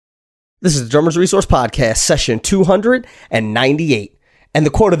This is the Drummers Resource Podcast, session 298. And the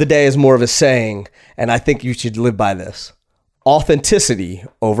quote of the day is more of a saying, and I think you should live by this. Authenticity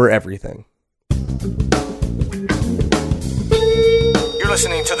over everything. You're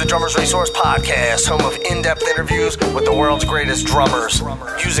listening to the Drummers Resource Podcast, home of in-depth interviews with the world's greatest drummers,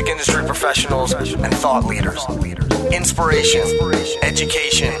 music industry professionals, and thought leaders. Inspiration,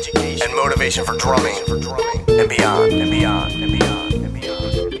 education, and motivation for drumming and beyond, and beyond, and beyond.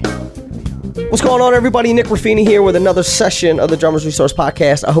 What's going on, everybody? Nick Ruffini here with another session of the Drummers Resource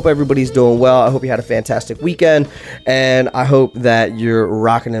Podcast. I hope everybody's doing well. I hope you had a fantastic weekend, and I hope that you're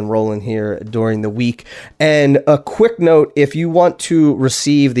rocking and rolling here during the week. And a quick note, if you want to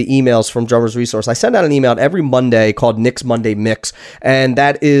receive the emails from Drummers Resource, I send out an email every Monday called Nick's Monday Mix, and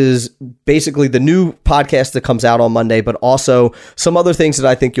that is basically the new podcast that comes out on Monday, but also some other things that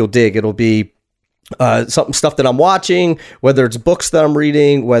I think you'll dig. It'll be stuff that I'm watching, whether it's books that I'm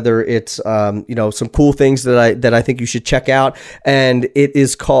reading, whether it's some cool things that I think you should check out. And it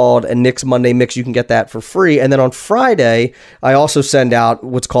is called a Nick's Monday Mix. You can get that for free. And then on Friday, I also send out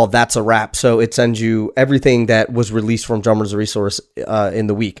what's called That's a Wrap. So it sends you everything that was released from Drummers Resource in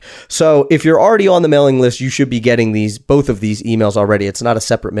the week. So if you're already on the mailing list, you should be getting both of these emails already. It's not a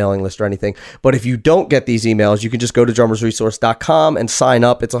separate mailing list or anything. But if you don't get these emails, you can just go to drummersresource.com and sign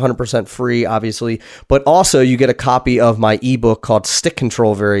up. It's 100% free, obviously. But also you get a copy of my ebook called Stick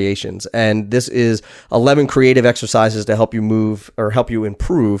Control Variations. And this is 11 creative exercises to help you improve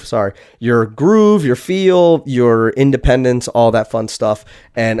your groove, your feel, your independence, all that fun stuff.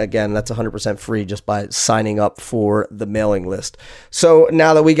 And again, that's 100% free just by signing up for the mailing list. So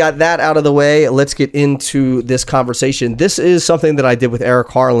now that we got that out of the way, let's get into this conversation. This is something that I did with Eric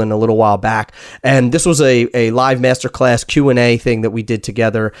Harlan a little while back. And this was a live masterclass Q&A thing that we did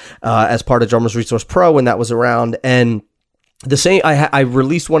together as part of Drummers Resource Pro when that was around. And the same, I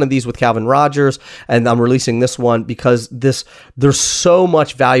released one of these with Calvin Rogers, and I'm releasing this one because there's so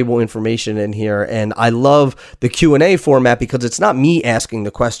much valuable information in here, and I love the Q&A format because it's not me asking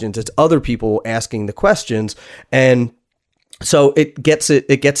the questions, it's other people asking the questions, and so it gets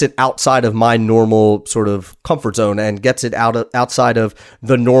it outside of my normal sort of comfort zone and gets it outside of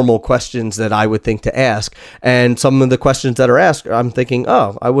the normal questions that I would think to ask. And some of the questions that are asked, I'm thinking,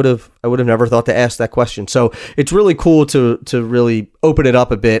 oh, I would have never thought to ask that question. So it's really cool to really open it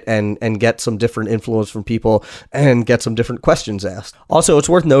up a bit and get some different influence from people and get some different questions asked. Also, it's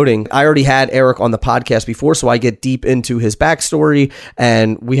worth noting, I already had Eric on the podcast before, so I get deep into his backstory,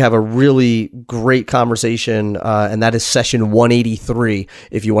 and we have a really great conversation, and that is session 183.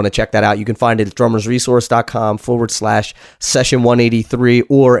 If you want to check that out, you can find it at drummersresource.com/session 183,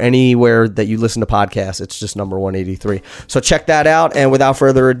 or anywhere that you listen to podcasts. It's just number 183. So check that out. And without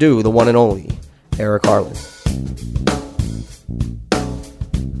further ado, the one and only Eric Harlan.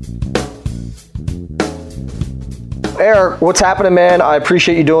 Eric, what's happening, man? I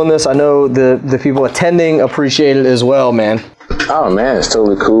appreciate you doing this. I know the people attending appreciate it as well, man. Oh, man, it's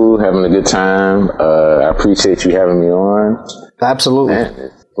totally cool. Having a good time. I appreciate you having me on. Absolutely. Man,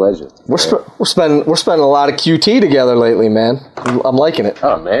 it's a pleasure. We're spending a lot of QT together lately, man. I'm liking it.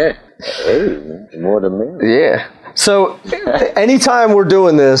 Oh, man. Hey, man. More than me. Yeah. So anytime we're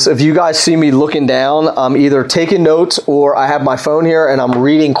doing this, if you guys see me looking down, I'm either taking notes or I have my phone here and I'm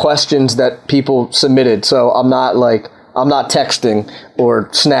reading questions that people submitted. So I'm not texting or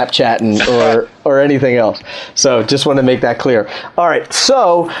Snapchatting or anything else. So just want to make that clear. All right.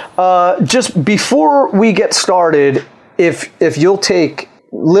 So just before we get started, if you'll take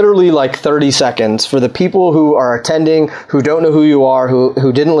literally like 30 seconds for the people who are attending, who don't know who you are,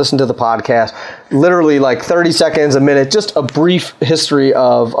 who didn't listen to the podcast, literally like 30 seconds, a minute, just a brief history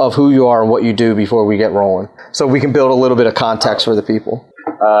of who you are and what you do before we get rolling. So we can build a little bit of context for the people.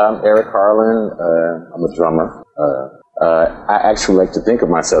 I'm Eric Harlan. I'm a drummer. I actually like to think of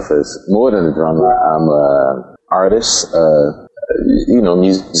myself as more than a drummer. I'm an artist,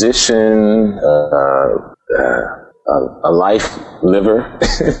 musician, a life liver,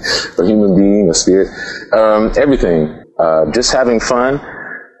 a human being, a spirit, everything. Just having fun.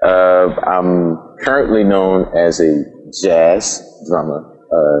 I'm currently known as a jazz drummer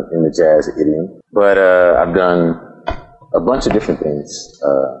in the jazz idiom, but I've done a bunch of different things.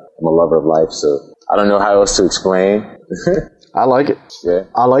 I'm a lover of life, so I don't know how else to explain. I like it. Yeah.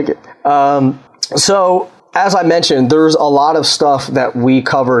 I like it. So as I mentioned, there's a lot of stuff that we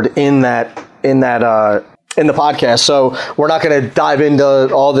covered in the podcast. So we're not going to dive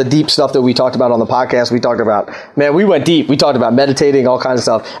into all the deep stuff that we talked about on the podcast. We talked about, man, we went deep. We talked about meditating, all kinds of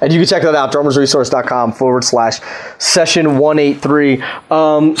stuff. And you can check that out, drummersresource.com/session 183.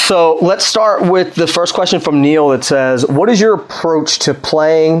 So let's start with the first question from Neil that says, what is your approach to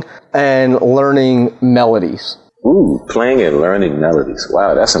playing and learning melodies? Ooh, playing and learning melodies.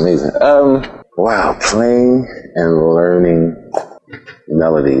 Wow, that's amazing. Wow, playing and learning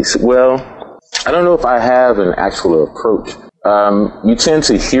melodies. Well, I don't know if I have an actual approach. You tend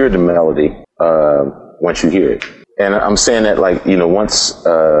to hear the melody once you hear it. And I'm saying that, like, once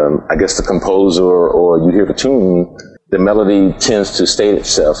I guess the composer or you hear the tune, the melody tends to state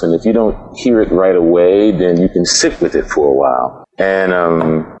itself. And if you don't hear it right away, then you can sit with it for a while. And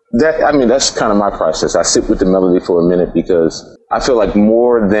that's kind of my process. I sit with the melody for a minute because I feel like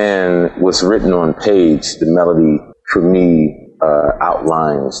more than what's written on page, the melody for me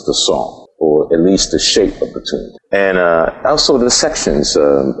outlines the song, or at least the shape of the tune. And also the sections.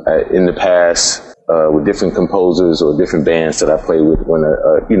 In the past, with different composers or different bands that I play with, when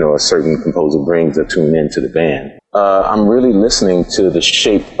a certain composer brings a tune into the band, I'm really listening to the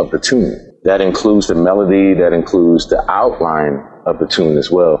shape of the tune. That includes the melody, that includes the outline of the tune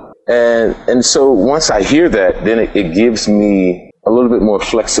as well. And so once I hear that, then it gives me a little bit more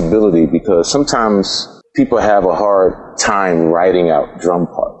flexibility, because sometimes people have a hard time writing out drum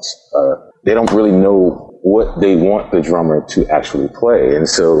parts. They don't really know what they want the drummer to actually play. And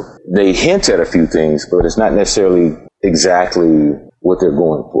so they hint at a few things, but it's not necessarily exactly what they're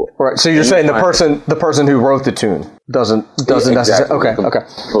going for. Right. So you're saying the person who wrote the tune doesn't necessarily. Okay.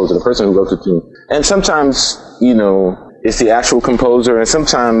 Composer, the person who wrote the tune. And sometimes, it's the actual composer, and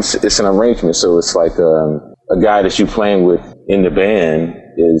sometimes it's an arrangement. So it's like a guy that you're playing with in the band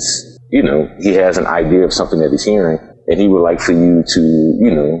is, he has an idea of something that he's hearing, and he would like for you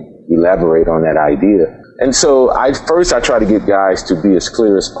to, elaborate on that idea. And so I try to get guys to be as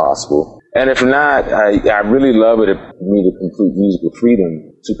clear as possible. And if not, I really love it if me the complete musical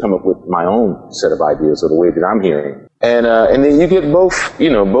freedom to come up with my own set of ideas or the way that I'm hearing. And then you get both,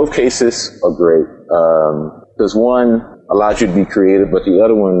 both cases are great. Because one allows you to be creative, but the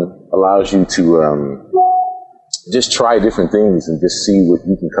other one allows you to just try different things and just see what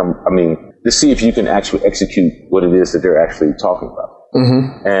you can just see if you can actually execute what it is that they're actually talking about.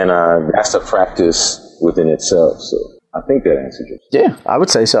 Mm-hmm. And that's a practice within itself. So I think that answers it. Yeah, I would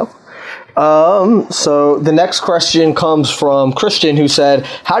say so. So the next question comes from Christian, who said,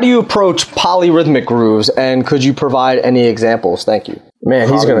 how do you approach polyrhythmic grooves, and could you provide any examples? Thank you. Man,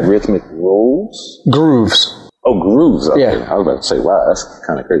 he's going to... Polyrhythmic rolls? Grooves. Oh, grooves. Okay. Yeah. I was about to say, wow, that's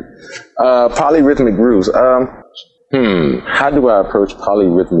kind of crazy. Polyrhythmic grooves. How do I approach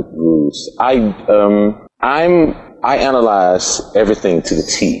polyrhythmic grooves? I analyze everything to the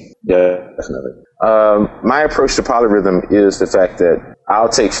T. Definitely. My approach to polyrhythm is the fact that I'll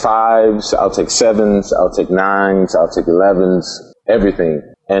take 5s, I'll take 7s, I'll take 9s, I'll take 11s, everything,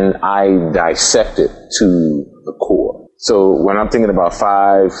 and I dissect it to the core. So when I'm thinking about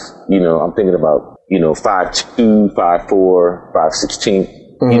 5, I'm thinking about, 5/2, 5/4,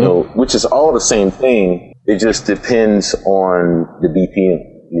 5/16, which is all the same thing. It just depends on the BPM,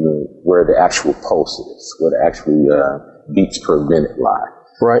 where the actual pulse is, where the actual beats per minute lie.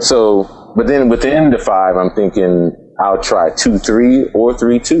 Right. So, but then within the 5, I'm thinking I'll try 2/3 or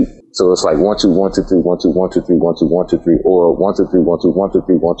 3/2. So it's like 1 2 1 2 3 1 2 1 2 3 1 2 1 2 3, or 1 2 3 1 2 1 2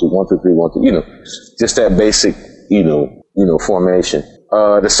 3 1 2 1 2 3 1 2. Just that basic formation.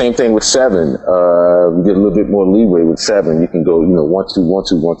 The same thing with 7. You get a little bit more leeway with 7. You can go 1 2 1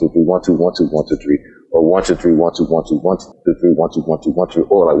 2 1 2 3 1 2 1 2 1 2 3. Or 1 2 3 1 2 1 2 1 2 3 1 2 1 2 1 2,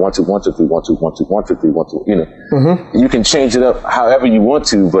 or like 1 2 1 2 3 1 2 1 2 1 2 3 1 2. You can change it up however you want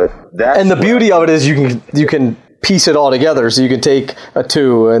to, but that's and the beauty of it is you can piece it all together. So you can take a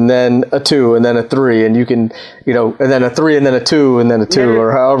 2 and then a 2 and then a 3, and you can and then a 3 and then a 2 and then a 2,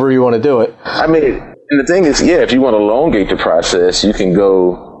 or however you want to do it. I mean, and the thing is, if you want to elongate the process, you can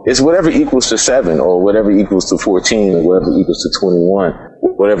go. It's whatever equals to 7, or whatever equals to 14, or whatever equals to 21,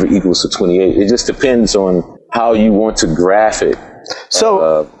 whatever equals to 28. It just depends on how you want to graph it.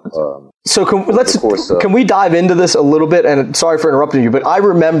 So can we dive into this a little bit? And sorry for interrupting you, but I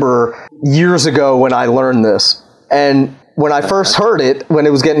remember years ago when I learned this, and when I first heard it, when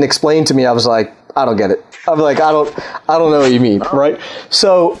it was getting explained to me, I was like, I don't get it. I'm like, I don't know what you mean, right?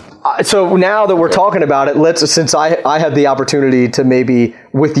 So now that we're talking about it, since I had the opportunity to maybe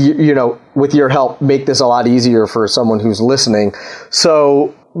with your help make this a lot easier for someone who's listening.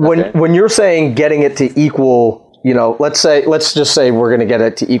 So when you're saying getting it to equal, let's just say we're going to get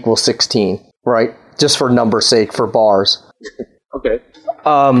it to equal 16, right? Just for number's sake, for bars. Okay.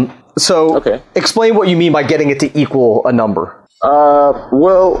 Explain what you mean by getting it to equal a number.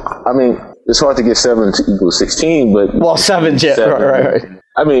 Well, I mean, it's hard to get 7 to equal 16, but 7, yeah, 7, right.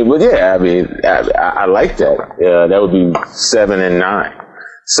 I mean, I like that. That would be 7 and 9.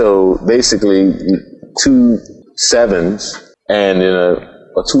 So basically, 2 7s and then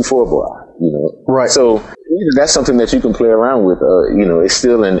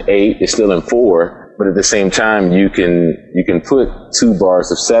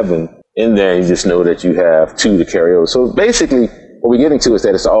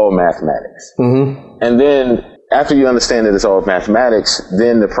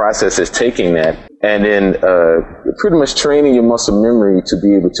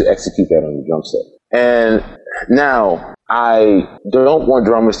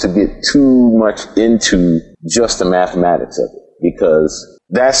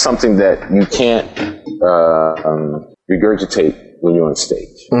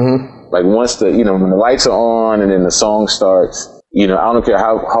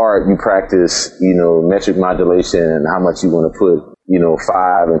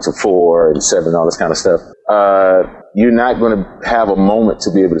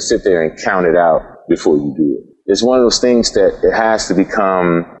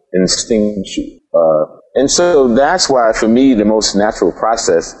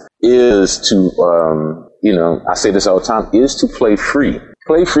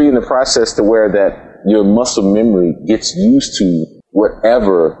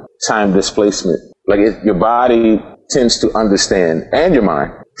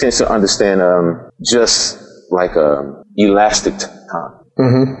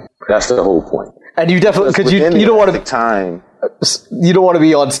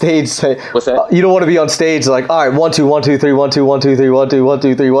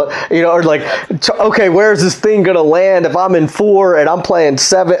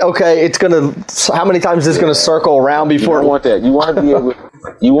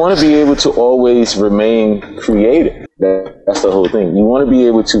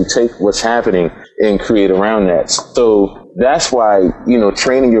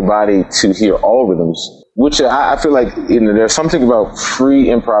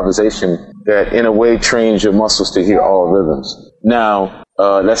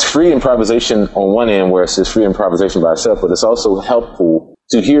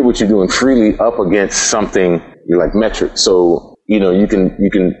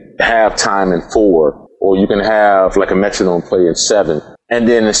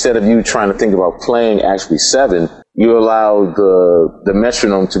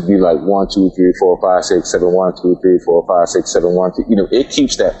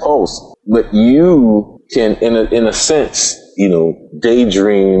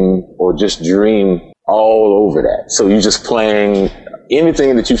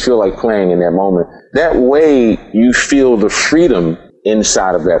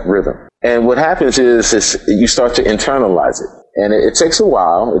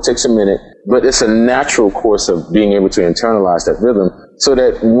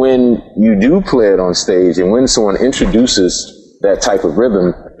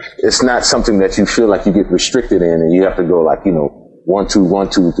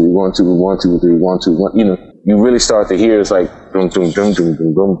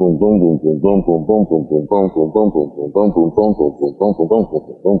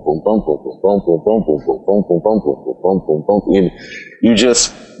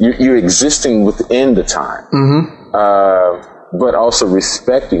just, you're existing within the time, but also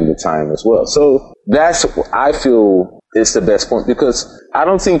respecting the time as well. So that's, I feel, is the best point, because I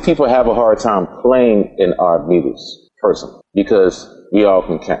don't think people have a hard time playing in odd meters, personally, because we all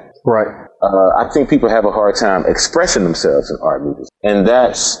can count. Right. I think people have a hard time expressing themselves in odd meters. And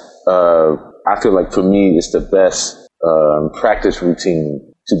that's, I feel like for me, it's the best practice routine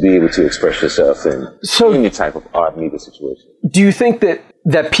to be able to express yourself in any type of odd meter situation. Do you think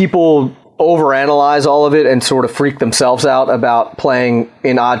that people overanalyze all of it and sort of freak themselves out about playing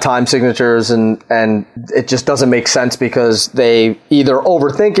in odd time signatures, and it just doesn't make sense because they either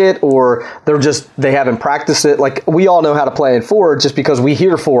overthink it or they haven't practiced it? Like, we all know how to play in 4 just because we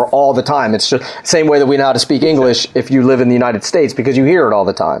hear 4 all the time. It's just the same way that we know how to speak English if you live in the United States, because you hear it all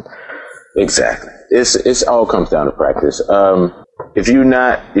the time. Exactly. It's all comes down to practice. If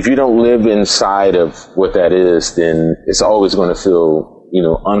you don't live inside of what that is, then it's always going to feel,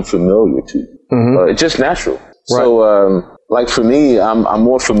 unfamiliar to you. It's just natural. Right. So, like for me, I'm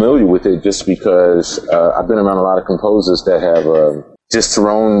more familiar with it just because I've been around a lot of composers that have just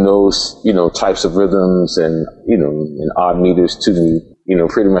thrown those, types of rhythms and, and odd meters to me,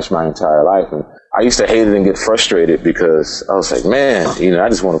 pretty much my entire life. And I used to hate it and get frustrated because I was like, man, I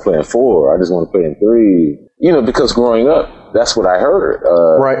just want to play in 4. I just want to play in 3. Because growing up, that's what I heard.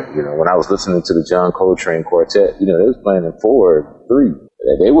 Right. When I was listening to the John Coltrane Quartet, they was playing in 4, 3.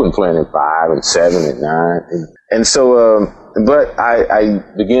 They weren't playing in 5 and 7 and 9. And so, but I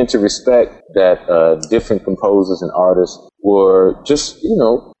began to respect that different composers and artists were just,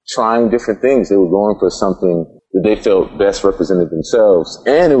 trying different things. They were going for something that they felt best represented themselves.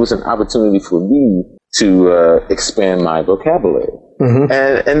 And it was an opportunity for me to expand my vocabulary. Mm-hmm.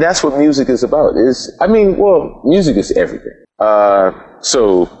 And that's what music is about. Music is everything.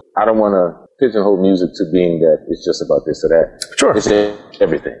 So I don't want to pigeonhole music to being that it's just about this or that. Sure. It's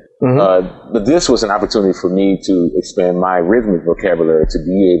everything. Mm-hmm. But this was an opportunity for me to expand my rhythmic vocabulary to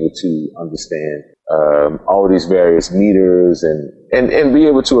be able to understand all these various meters and be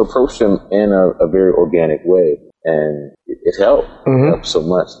able to approach them in a very organic way. And it helped. Mm-hmm. It helped so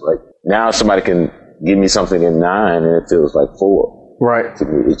much. Like now somebody can give me something in 9 and it feels like 4. Right. To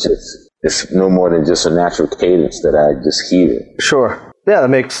me, it's no more than just a natural cadence that I just hear. Sure. Yeah, that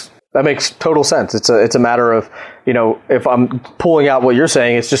makes total sense. It's a matter of, if I'm pulling out what you're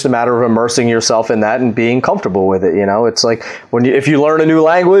saying, it's just a matter of immersing yourself in that and being comfortable with it. It's like if you learn a new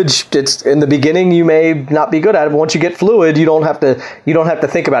language, it's in the beginning you may not be good at it. But once you get fluid, you don't have to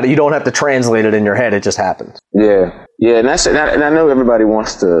think about it. You don't have to translate it in your head. It just happens. Yeah, and I know everybody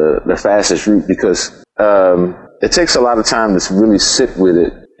wants the fastest route because it takes a lot of time to really sit with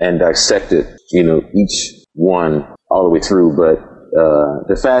it and dissect it. Each one all the way through, but.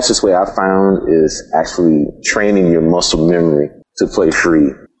 The fastest way I found is actually training your muscle memory to play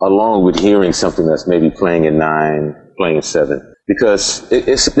free, along with hearing something that's maybe playing in 9, playing in 7. Because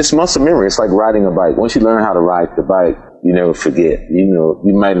it's muscle memory. It's like riding a bike. Once you learn how to ride the bike, you never forget.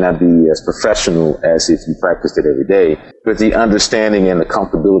 You might not be as professional as if you practiced it every day, but the understanding and the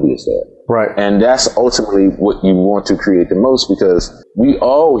comfortability is there. Right. And that's ultimately what you want to create the most, because we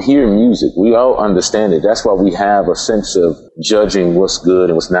all hear music. We all understand it. That's why we have a sense of judging what's good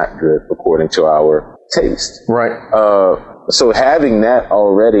and what's not good according to our taste. Right. So having that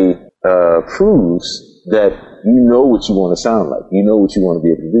already proves that you know what you want to sound like. You know what you want to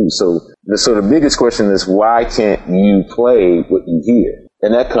be able to do. So the biggest question is, why can't you play what you hear?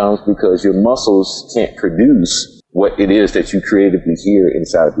 And that comes because your muscles can't produce what it is that you creatively hear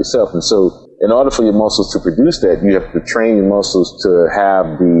inside of yourself. And so in order for your muscles to produce that, you have to train your muscles to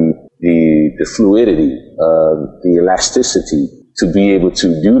have the fluidity, the elasticity to be able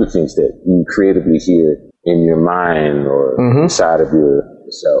to do the things that you creatively hear in your mind or inside of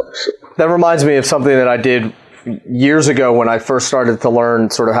yourself. That reminds me of something that I did years ago when I first started to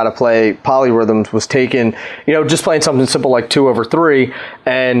learn sort of how to play polyrhythms. Was taking, just playing something simple like 2/3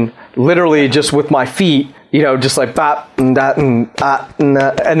 and literally just with my feet, just like bop and that and that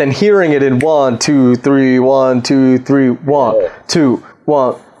and then hearing it in 1, 2, 3, 1, 2, 3, 1, 2,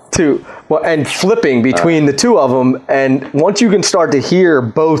 1, 2, and flipping between the two of them. And once you can start to hear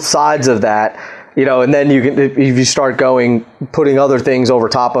both sides of that, and then you can, if you start putting other things over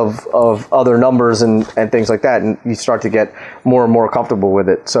top of other numbers and things like that, and you start to get more and more comfortable with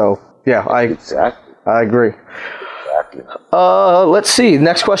it. So yeah, I agree. Exactly. Let's see.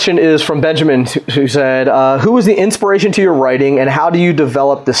 Next question is from Benjamin, who said, who was the inspiration to your writing, and how do you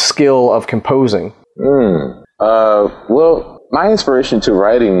develop the skill of composing? Well, my inspiration to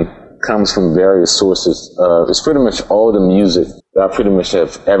writing comes from various sources. It's pretty much all the music that I pretty much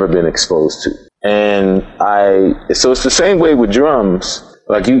have ever been exposed to. And so it's the same way with drums.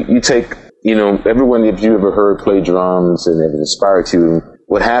 Like you take, everyone, if you ever heard play drums and it inspired you,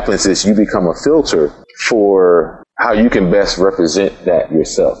 what happens is you become a filter for how you can best represent that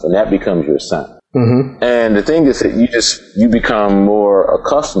yourself. And that becomes your sound. Mm-hmm. And the thing is that you become more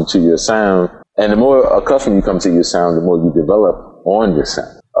accustomed to your sound. And the more accustomed you come to your sound, the more you develop on your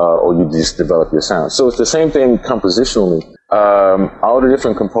sound. Or you just develop your sound. So it's the same thing compositionally. All the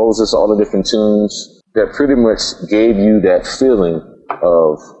different composers, all the different tunes that pretty much gave you that feeling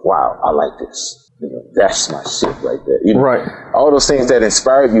of, wow, I like this. That's my shit right there. Right. All those things that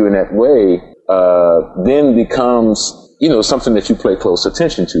inspired you in that way then becomes, something that you pay close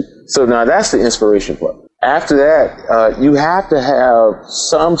attention to. So now that's the inspiration part. After that, you have to have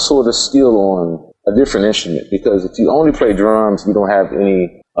some sort of skill on a different instrument, because if you only play drums, you don't have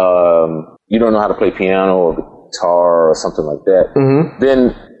any, you don't know how to play piano or guitar or something like that,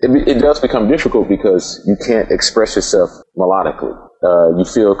 then it does become difficult because you can't express yourself melodically. You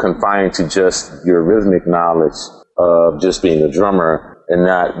feel confined to just your rhythmic knowledge of just being a drummer and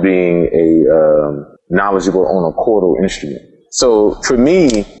not being a knowledgeable on a chordal instrument. So for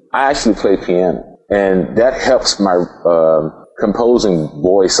me, I actually play piano, and that helps my composing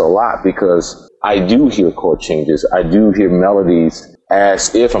voice a lot, because I do hear chord changes. I do hear melodies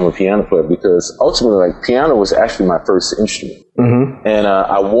as if I'm a piano player, because ultimately, like, piano was actually my first instrument. Mm-hmm. And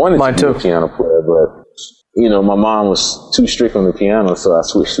I wanted to be a piano player, but, my mom was too strict on the piano, so I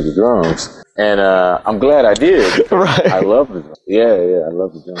switched to the drums. And I'm glad I did. Right. I love the drums. Yeah, I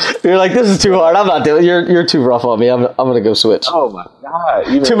love the drums. You're like, this is too hard. I'm not doing it. You're too rough on me. I'm going to go switch. Oh, my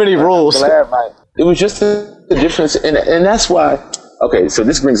God. Too many rules. It was just the difference. And that's why, okay, so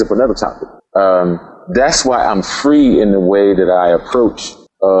this brings up another topic. That's why I'm free in the way that I approach,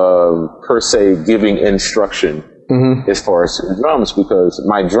 per se, giving instruction as far as the drums, because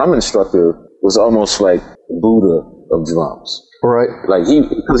my drum instructor was almost like the Buddha of drums. Right. Like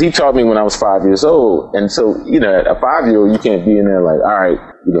because he taught me when I was 5 years old. And so, at a 5-year-old, you can't be in there like, all right,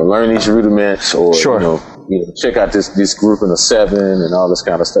 learn these rudiments or, check out this group in a 7 and all this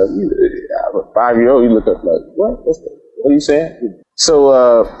kind of stuff. A 5-year-old, you look up like, what are you saying?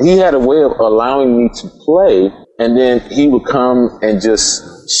 So he had a way of allowing me to play, and then he would come and just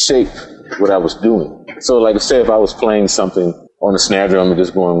shape what I was doing. So like say if I was playing something on a snare drum and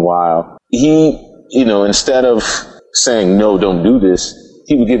just going wild, he, instead of saying, no, don't do this,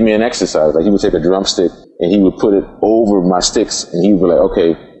 he would give me an exercise. Like he would take a drumstick and he would put it over my sticks and he would be like,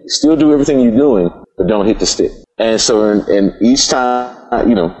 okay, still do everything you're doing, but don't hit the stick. And so and each time,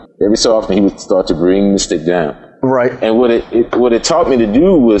 every so often he would start to bring the stick down. Right. And what it taught me to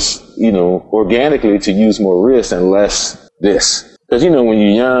do was, organically to use more wrist and less this. Because, when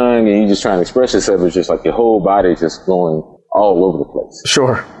you're young and you're just trying to express yourself, it's just like your whole body just going all over the place.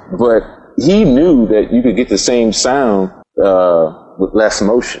 Sure. But he knew that you could get the same sound with less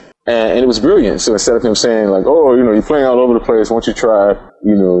motion. And it was brilliant. So instead of him saying like, oh, you're playing all over the place, why don't you try,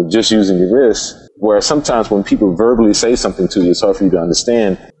 just using your wrist? Where sometimes when people verbally say something to you, it's hard for you to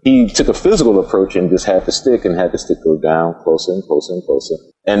understand. He took a physical approach and just had the stick go down closer and closer and closer.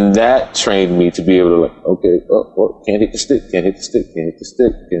 And that trained me to be able to like, okay, can't hit the stick, can't hit the stick, can't hit the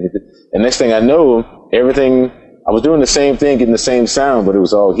stick, can't hit the... And next thing I know, everything, I was doing the same thing, getting the same sound, but it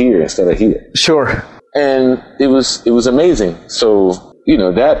was all here instead of here. Sure. And it was amazing. So,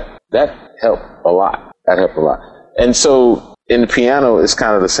 that helped a lot. That helped a lot. And so, in the piano, it's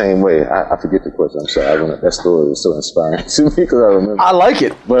kind of the same way. I forget the question. I'm sorry. That story was so inspiring to me because I remember. I like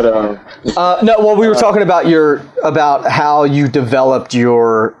it. But we were talking about how you developed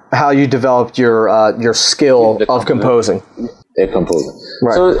your skill of composing. At composing.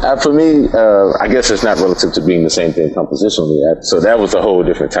 Right. So for me, I guess it's not relative to being the same thing compositionally. So that was a whole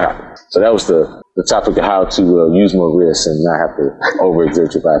different topic. So that was the topic of how to use more wrists and not have to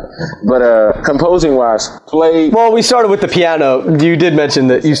overexert your body. But composing wise, Well, we started with the piano. You did mention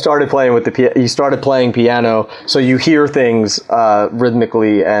that you started playing with you started playing piano, so you hear things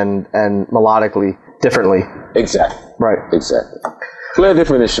rhythmically and melodically differently. Exactly. Right. Exactly. Play a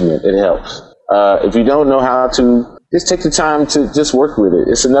different instrument. It helps. If you don't know how to, just take the time to just work with it.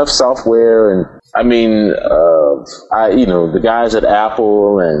 It's enough software, and I mean, the guys at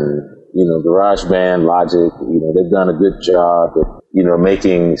Apple and GarageBand, Logic, they've done a good job at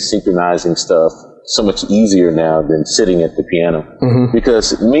making synchronizing stuff so much easier now than sitting at the piano. Mm-hmm.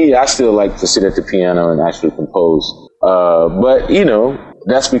 Because I still like to sit at the piano and actually compose. But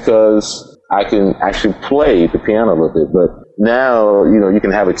that's because I can actually play the piano a little bit. But now, you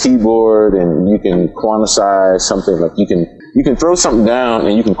can have a keyboard and you can quantize something. Like you can throw something down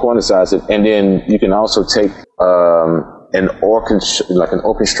and you can quantize it, and then you can also take an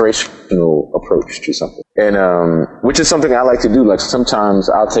orchestrational approach to something, and which is something I like to do. Like sometimes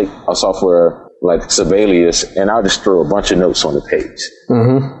I'll take a software like Sibelius and I'll just throw a bunch of notes on the page,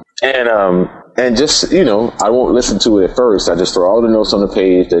 mm-hmm. And just I won't listen to it at first. I just throw all the notes on the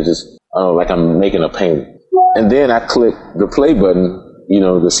page. They're just like I'm making a painting. And then I click the play button,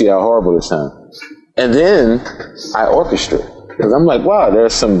 to see how horrible it sounds. And then I orchestrate. Because I'm like, wow,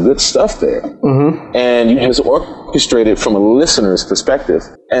 there's some good stuff there. Mm-hmm. And you just orchestrate it from a listener's perspective.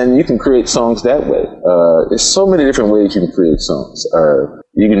 And you can create songs that way. There's so many different ways you can create songs.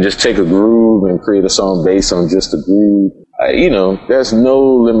 You can just take a groove and create a song based on just a groove. There's no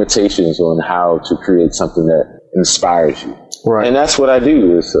limitations on how to create something that inspires you. Right. And that's what I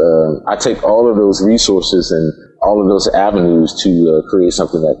do is I take all of those resources and all of those avenues to create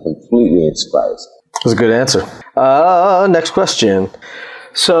something that completely inspires. That's a good answer. Next question.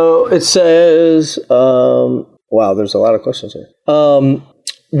 So it says, wow, there's a lot of questions here.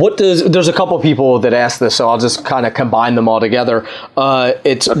 There's a couple people that asked this, so I'll just kind of combine them all together. What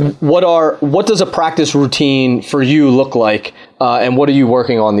does a practice routine for you look like, and what are you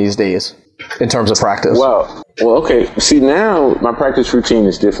working on these days in terms of practice? Well, okay. See, now my practice routine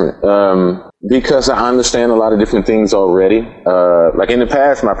is different because I understand a lot of different things already. Like in the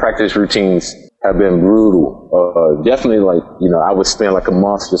past, my practice routines have been brutal. Definitely, like I would spend like a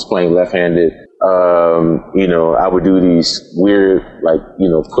month just playing left-handed. I would do these weird, like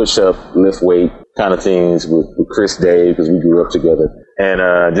push-up, lift weight kind of things with Chris Day because we grew up together.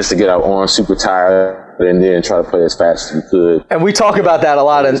 Mm-hmm. And just to get our arms super tired and then try to play as fast as we could. And we talk about that a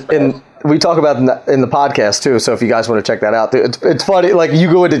lot we talk about in the podcast too. So if you guys want to check that out, it's funny. Like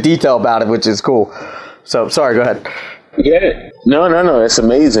you go into detail about it, which is cool. So sorry, go ahead. Yeah, no, it's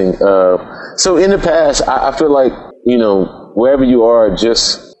amazing. So in the past, I feel like, you know, wherever you are,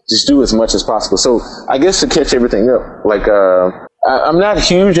 just do as much as possible. So I guess to catch everything up, like I'm not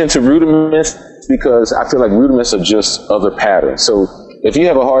huge into rudiments because I feel like rudiments are just other patterns. So if you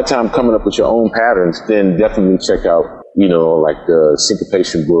have a hard time coming up with your own patterns, then definitely check out, you know, like the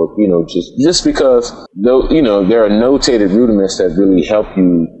syncopation book, you know, just because, you know, there are notated rudiments that really help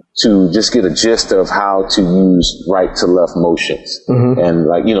you to just get a gist of how to use right to left motions and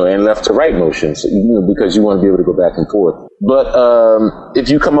like, you know, and left to right motions, you know, because you want to be able to go back and forth. But if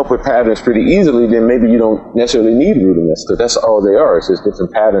you come up with patterns pretty easily, then maybe you don't necessarily need rudiments because that's all they are. It's just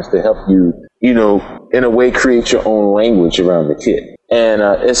different patterns to help you, you know, in a way create your own language around the kit.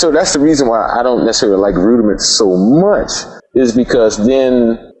 And so that's the reason why I don't necessarily like rudiments so much, is because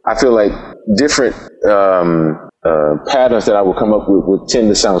then I feel like different patterns that I would come up with would tend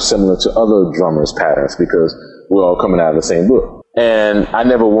to sound similar to other drummers' patterns because we're all coming out of the same book. And I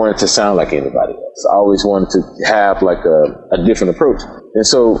never wanted to sound like anybody else. I always wanted to have like a different approach. And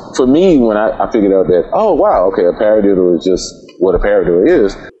so for me, when I figured out that, oh, wow, okay, a paradiddle is just what a paradiddle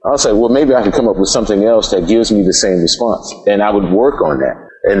is, I was like, well, maybe I could come up with something else that gives me the same response. And I would work on that.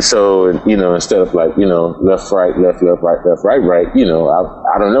 And so, you know, instead of like, you know, left, right, left, right, you know,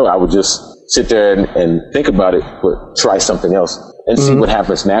 I don't know. I would just sit there and think about it, but try something else and see what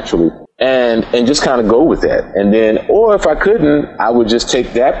happens naturally. And just kind of go with that. And then, or if I couldn't, I would just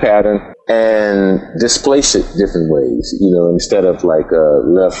take that pattern and displace it different ways. You know, instead of like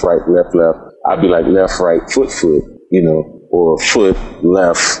left, right, left, I'd be like left, right, foot, you know, or foot,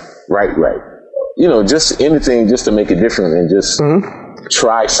 left, right. You know, just anything just to make it different and just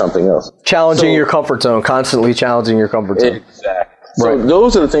try something else. Challenging your comfort zone, constantly challenging your comfort zone. Exactly. So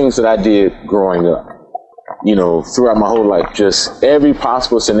those are the things that I did growing up. You know, throughout my whole life, just every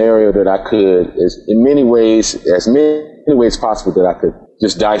possible scenario that I could, as many ways possible that I could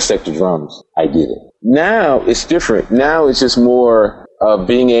just dissect the drums, I did it. Now it's different. Now it's just more of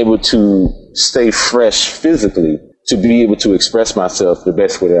being able to stay fresh physically to be able to express myself the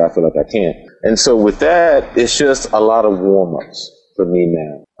best way that I feel like I can. And so with that, it's just a lot of warm-ups for me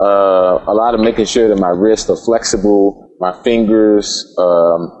now. A lot of making sure that my wrists are flexible, my fingers,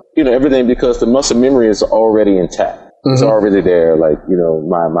 you know, everything, because the muscle memory is already intact. It's already there. Like, you know,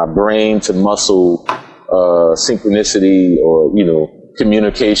 my brain to muscle synchronicity or, you know,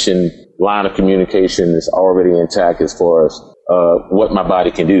 line of communication is already intact as far as what my body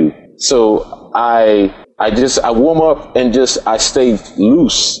can do. So I warm up and I stay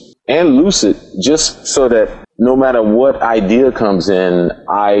loose and lucid just so that no matter what idea comes in,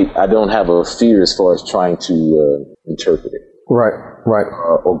 I don't have a fear as far as trying to interpret it. Right.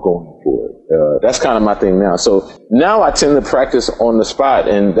 Or going for it. That's kind of my thing now. So now I tend to practice on the spot,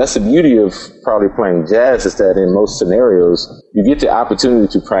 and that's the beauty of probably playing jazz, is that in most scenarios, you get the opportunity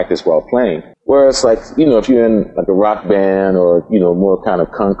to practice while playing. Whereas, like, you know, if you're in like a rock band or, you know, more kind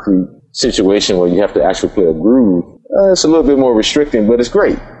of concrete situation where you have to actually play a groove, it's a little bit more restricting, but it's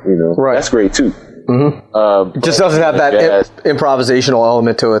great. You know, That's great too. It just doesn't have that improvisational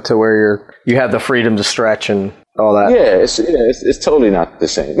element to it, to where you have the freedom to stretch and all that. Yeah, it's totally not the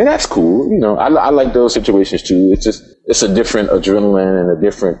same, and that's cool. You know, I like those situations too. It's a different adrenaline and a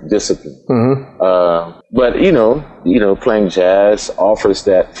different discipline. But you know, playing jazz offers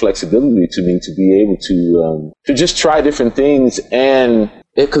that flexibility to me to be able to just try different things, and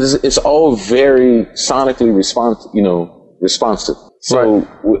because it's all very sonically responsive. So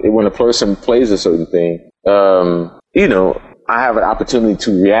when a person plays a certain thing, you know, I have an opportunity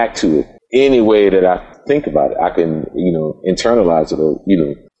to react to it any way that I think about it. I can, you know, internalize it, or, you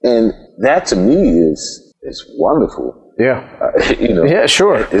know, and that to me is wonderful. Yeah. You know. Yeah,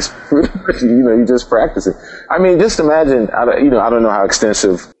 sure. It's, you know, you just practice it. I mean, just imagine, I don't know how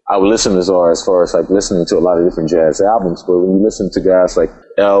extensive our listeners are as far as like listening to a lot of different jazz albums, but when you listen to guys like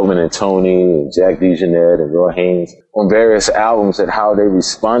Elvin and Tony and Jack DeJohnette and Roy Haynes on various albums and how they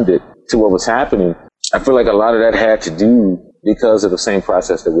responded to what was happening, I feel like a lot of that had to do because of the same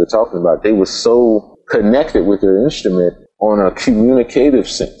process that we're talking about. They were so connected with their instrument on a communicative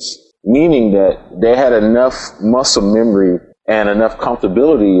sense, meaning that they had enough muscle memory and enough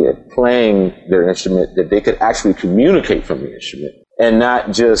comfortability at playing their instrument that they could actually communicate from the instrument and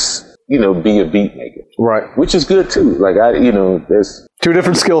not just, you know, be a beat maker. Right. Which is good too. Like, there's two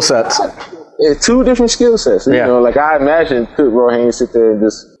different skill sets. Two different skill sets. You know, like I imagine, could Roy Haynes sit there and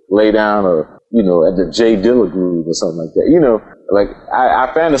just lay down a you know, at the Jay Dilla Groove or something like that. You know, like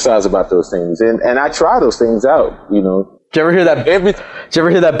I fantasize about those things, and I try those things out. You know. Did you ever hear that? Did you ever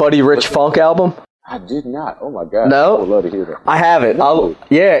hear that Buddy Rich funk album? I did not. Oh my God! No, I would love to hear that. I have it. No.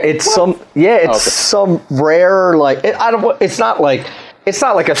 It's some rare like. It's not like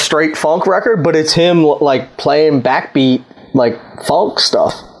a straight funk record, but it's him like playing backbeat like funk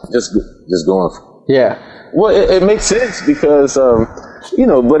stuff. Just going. Yeah. Well, it makes sense because you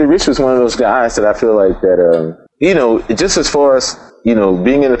know, Buddy Rich was one of those guys that I feel like that you know, just as far as, you know,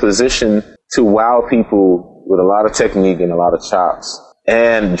 being in a position to wow people with a lot of technique and a lot of chops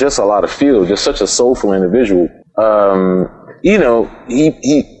and just a lot of feel, just such a soulful individual. You know,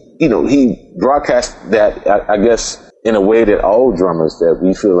 he broadcast that, I guess, in a way that all drummers that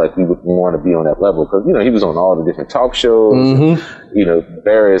we feel like we would want to be on that level. Cause, you know, he was on all the different talk shows, and, you know,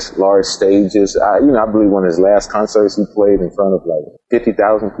 various large stages. I believe one of his last concerts he played in front of like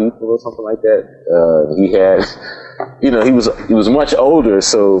 50,000 people or something like that. He had, you know, he was much older,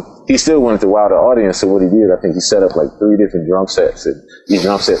 so he still wanted to wow the audience. So what he did, I think he set up like 3 different drum sets, and each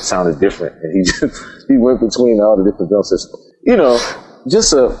drum set sounded different. And he went between all the different drum sets. You know,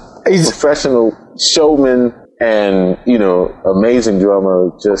 just a professional showman and, you know, amazing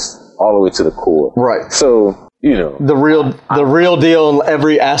drummer, just all the way to the core. Right. So, you know, the real deal in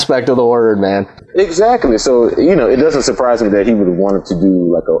every aspect of the word, man. Exactly. So, you know, it doesn't surprise me that he would have wanted to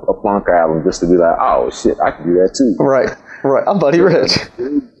do like a funk album just to be like, oh shit, I can do that too. Right. I'm Buddy Rich.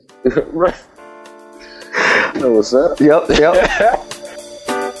 Right. You know what's up? Yep.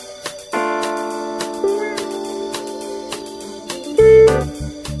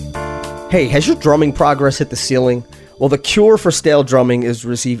 Hey, has your drumming progress hit the ceiling? Well, the cure for stale drumming is to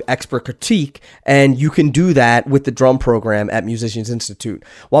receive expert critique, and you can do that with the drum program at Musicians Institute.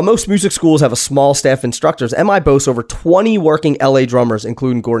 While most music schools have a small staff of instructors, MI boasts over 20 working LA drummers,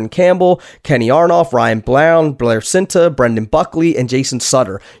 including Gordon Campbell, Kenny Arnoff, Ryan Brown, Blair Cinta, Brendan Buckley, and Jason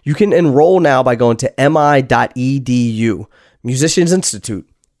Sutter. You can enroll now by going to mi.edu. Musicians Institute,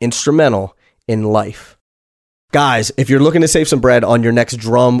 instrumental in life. Guys, if you're looking to save some bread on your next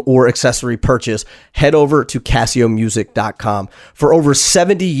drum or accessory purchase, head over to CasioMusic.com. For over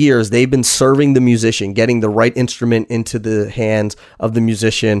 70 years, they've been serving the musician, getting the right instrument into the hands of the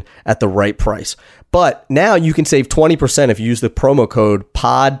musician at the right price. But now you can save 20% if you use the promo code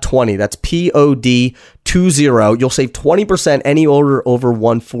POD20. That's POD20. You'll save 20% any order over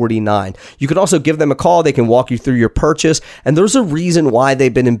 $149. You can also give them a call. They can walk you through your purchase. And there's a reason why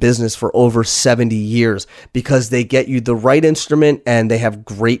they've been in business for over 70 years, because they get you the right instrument and they have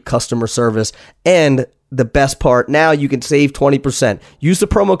great customer service. And the best part, now you can save 20%. Use the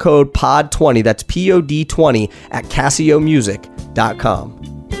promo code POD20. That's POD20 at CasioMusic.com.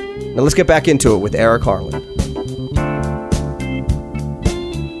 Now let's get back into it with Eric Harland.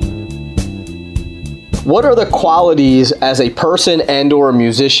 What are the qualities as a person and or a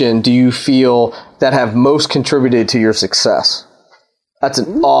musician do you feel that have most contributed to your success? That's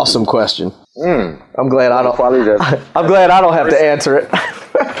an awesome question. I'm glad I don't have to answer it.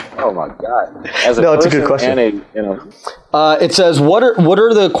 Oh my God! It's a good question. And it says, what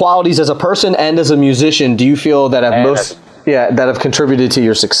are the qualities as a person and as a musician do you feel that have contributed to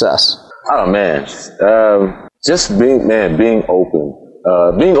your success? Oh man, just being open.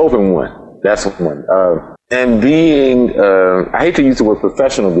 That's one. And being, I hate to use the word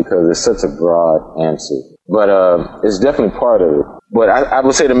professional because it's such a broad answer, but it's definitely part of it. But I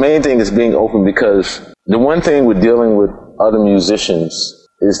would say the main thing is being open, because the one thing with dealing with other musicians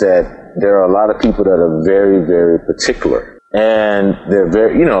is that there are a lot of people that are very, very particular. And they're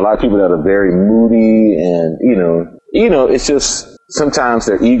very, a lot of people that are very moody, and, it's just sometimes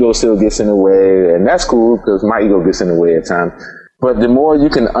their ego still gets in the way, and that's cool because my ego gets in the way at times. But the more you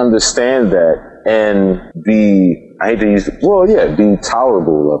can understand that and be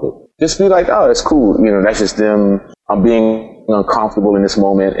tolerable of it. Just be like, oh, it's cool. That's just them. I'm being uncomfortable in this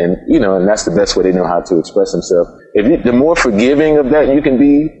moment. And, and that's the best way they know how to express themselves. The more forgiving of that you can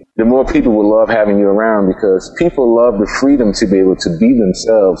be, the more people will love having you around, because people love the freedom to be able to be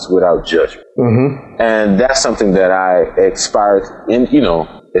themselves without judgment. Mm-hmm. And that's something that I aspire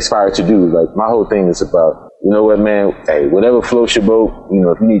to do. Like, my whole thing is about, you know what, man? Hey, whatever floats your boat.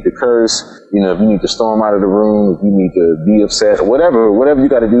 If you need to curse, if you need to storm out of the room, if you need to be upset, or whatever you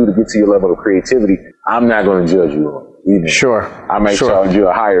got to do to get to your level of creativity, I'm not going to judge you on it. Sure. I might charge you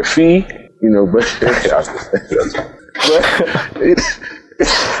a higher fee,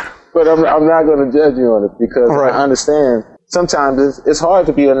 but I'm not going to judge you on it, because I understand sometimes it's hard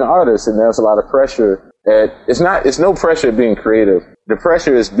to be an artist, and there's a lot of pressure. It's no pressure being creative. The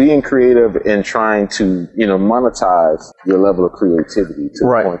pressure is being creative and trying to, monetize your level of creativity to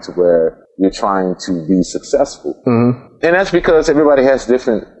the point to where, you're trying to be successful. And that's because everybody has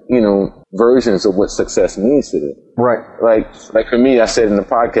different, versions of what success means to them. Right. Like for me, I said in the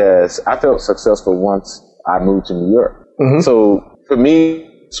podcast, I felt successful once I moved to New York. So for me,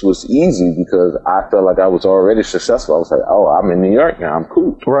 it was easy because I felt like I was already successful. I was like, oh, I'm in New York now. I'm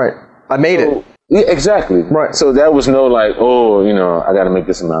cool. Right. I made it. Yeah, exactly. Right. So that was no like, oh, I got to make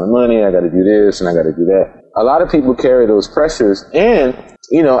this amount of money. I got to do this and I got to do that. A lot of people carry those pressures. And,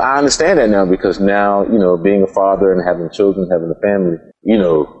 I understand that now because now, being a father and having children, having a family,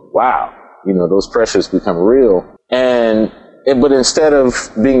 wow, those pressures become real. But instead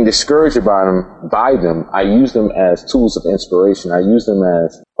of being discouraged by them, I use them as tools of inspiration. I use them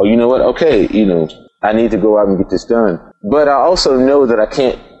as, oh, you know what? Okay, I need to go out and get this done. But I also know that I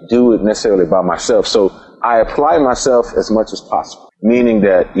can't do it necessarily by myself. So I apply myself as much as possible, meaning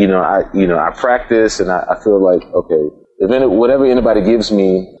that, I practice and I feel like, okay, whatever anybody gives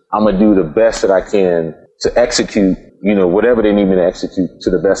me, I'm going to do the best that I can to execute, whatever they need me to execute to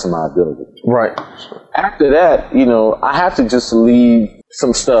the best of my ability. Right. After that, I have to just leave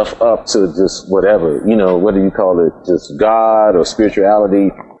some stuff up to just whatever, whether you call it just God or spirituality,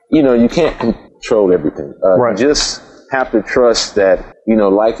 you can't control everything. Right. You just have to trust that,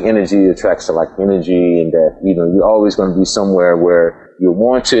 like energy attracts to like energy and that, you're always going to be somewhere where you're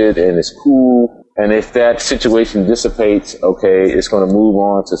wanted and it's cool. And if that situation dissipates, okay, it's going to move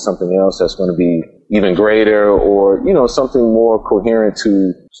on to something else that's going to be even greater or, something more coherent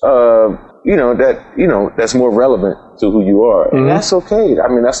to, that's more relevant to who you are. And that's okay. I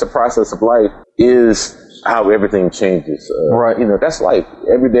mean, that's the process of life is how everything changes. Right. That's life.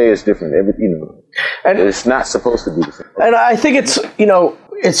 Every day is different. And it's not supposed to be the same. And I think it's,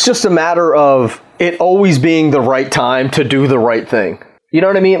 it's just a matter of it always being the right time to do the right thing. You know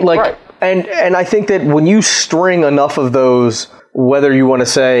what I mean? Like, right. And I think that when you string enough of those, whether you want to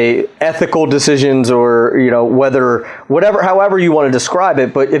say ethical decisions or, however you want to describe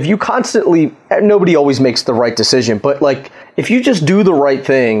it, but if you constantly, nobody always makes the right decision, but like if you just do the right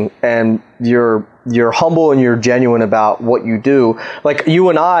thing and you're humble and you're genuine about what you do, like you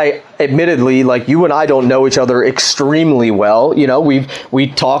and I, admittedly, like you and I don't know each other extremely well. We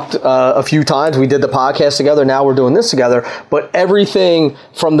talked a few times. We did the podcast together. Now we're doing this together. But everything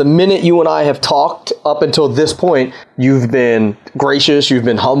from the minute you and I have talked up until this point, you've been gracious. You've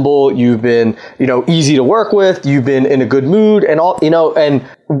been humble. You've been, easy to work with. You've been in a good mood and all, and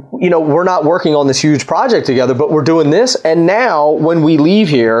we're not working on this huge project together, but we're doing this. And now when we leave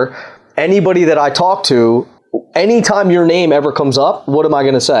here, anybody that I talk to, anytime your name ever comes up, what am I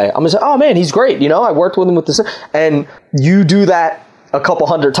going to say? I'm going to say, oh man, he's great. I worked with him with this. And you do that a couple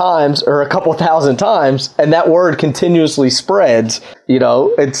hundred times or a couple thousand times, and that word continuously spreads.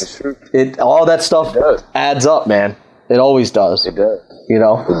 All that stuff adds up, man. It always does. It does. It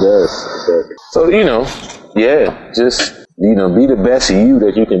does. So, just, be the best of you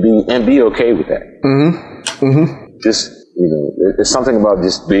that you can be and be okay with that. Just, it's something about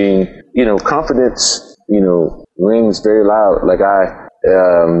just being, confidence, rings very loud. Like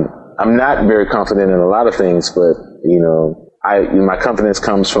I'm not very confident in a lot of things, but, my confidence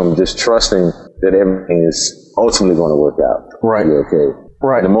comes from just trusting that everything is ultimately going to work out. Right. Okay.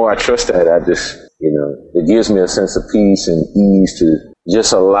 Right. The more I trust that, I just, it gives me a sense of peace and ease to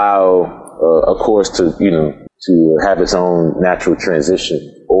just allow a course to, to have its own natural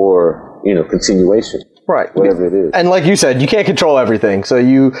transition or, continuation. Right. Whatever it is. And like you said, you can't control everything. So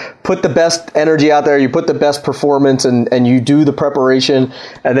you put the best energy out there, you put the best performance and you do the preparation.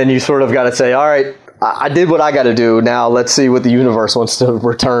 And then you sort of got to say, all right, I did what I got to do. Now let's see what the universe wants to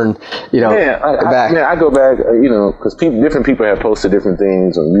return, back. I go back, because different people have posted different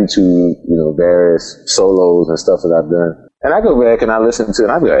things on YouTube, various solos and stuff that I've done. And I go back and I listen to it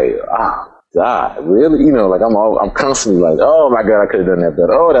and I be like, God, really? I'm constantly like, oh my God, I could have done that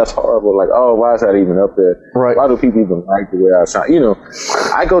better. Oh, that's horrible. Like, oh, why is that even up there? Right. Why do people even like the way I sound?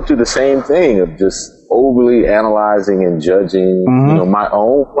 I go through the same thing of just overly analyzing and judging, my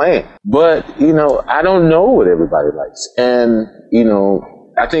own plan. But, I don't know what everybody likes. And,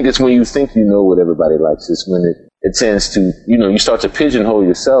 I think it's when you think you know what everybody likes, it's when it tends to, you start to pigeonhole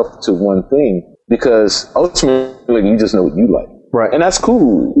yourself to one thing because ultimately you just know what you like. Right. And that's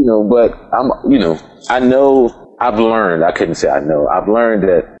cool, but I know I've learned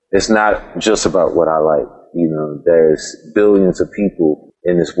that it's not just about what I like. There's billions of people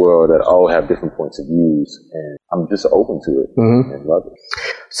in this world that all have different points of views, and I'm just open to it and love it.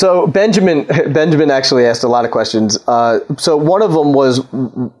 So Benjamin actually asked a lot of questions. So one of them was,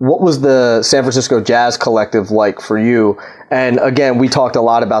 what was the San Francisco Jazz Collective like for you? And again, we talked a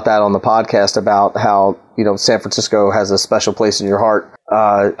lot about that on the podcast about how, San Francisco has a special place in your heart.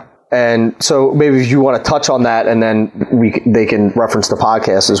 And so maybe if you want to touch on that, and then they can reference the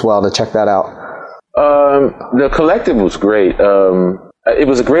podcast as well to check that out. The collective was great. It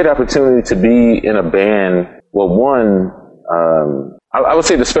was a great opportunity to be in a band. Well, one, I would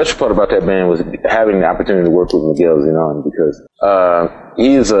say the special part about that band was having the opportunity to work with Miguel Zenón, because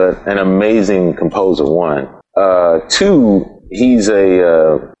he is an amazing composer, one. Two, he's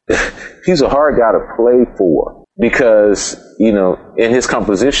a hard guy to play for, because, you know, in his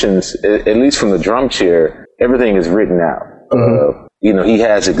compositions, at least from the drum chair, everything is written out. You know, he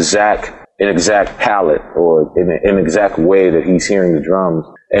has an exact palette, or an exact way that he's hearing the drums,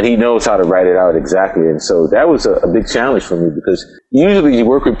 and he knows how to write it out exactly. And so that was a big challenge for me, because usually you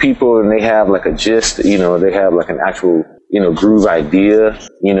work with people and they have like a gist, you know, they have like an actual, you know, groove idea,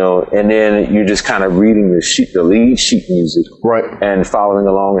 you know, and then you're just kind of reading the lead sheet music, right, and following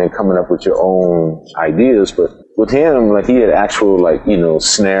along and coming up with your own ideas. But with him, like, he had actual, like, you know,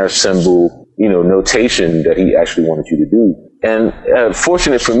 snare, cymbal, you know, notation that he actually wanted you to do. And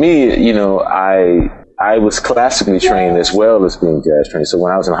fortunate for me, you know, I was classically trained as well as being jazz trained. So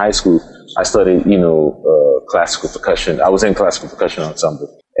when I was in high school, I studied, you know, classical percussion. I was in classical percussion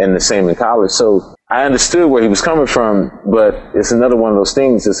ensemble, and the same in college. So I understood where he was coming from, but it's another one of those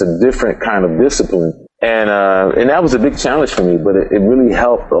things. It's a different kind of discipline. And that was a big challenge for me, but it really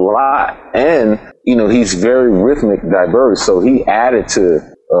helped a lot. And, you know, he's very rhythmic, diverse. So he added to,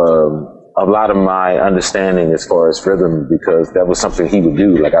 a lot of my understanding as far as rhythm, because that was something he would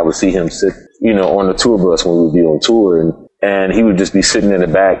do. Like, I would see him sit, you know, on the tour bus when we would be on tour, and he would just be sitting in the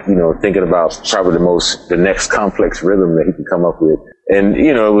back, you know, thinking about probably the next complex rhythm that he could come up with. And,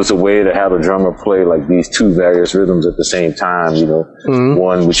 you know, it was a way to have a drummer play like these two various rhythms at the same time, you know,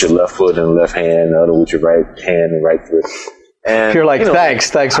 one with your left foot and left hand, the other with your right hand and right foot. And you're like, you know,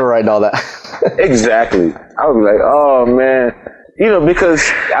 thanks for writing all that. Exactly. I would be like, oh man. You know, because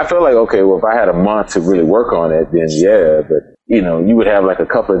I felt like, okay, well, if I had a month to really work on it, then yeah, but, you know, you would have like a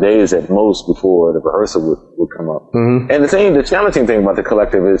couple of days at most before the rehearsal would come up. And the challenging thing about the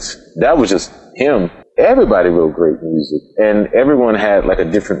collective is that was just him. Everybody wrote great music, and everyone had like a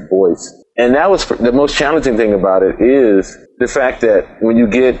different voice. And that was the most challenging thing about it, is the fact that when you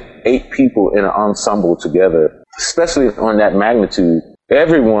get 8 people in an ensemble together, especially on that magnitude,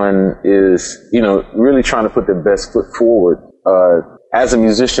 everyone is, you know, really trying to put their best foot forward. As a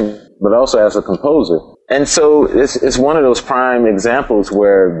musician, but also as a composer. And so it's one of those prime examples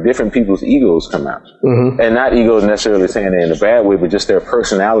where different people's egos come out. And not egos necessarily saying it in a bad way, but just their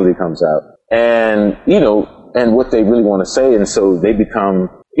personality comes out. And, you know, and what they really want to say. And so they become,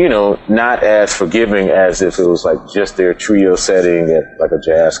 you know, not as forgiving as if it was like just their trio setting at like a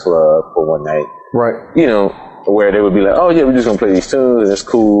jazz club for one night. Right. You know, where they would be like, oh yeah, we're just gonna play these tunes and it's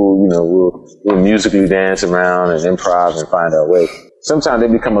cool, you know, we'll musically dance around and improv and find our way. Sometimes they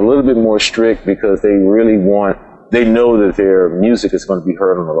become a little bit more strict because they know that their music is going to be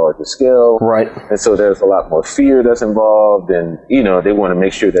heard on a larger scale. Right. And so there's a lot more fear that's involved, and, you know, they want to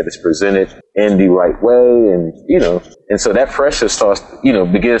make sure that it's presented in the right way, and, you know, and so that pressure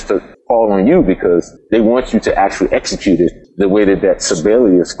begins to fall on you, because they want you to actually execute it the way that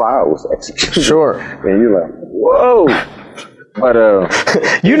Sibelius file was executed. Sure. And you're like, whoa. But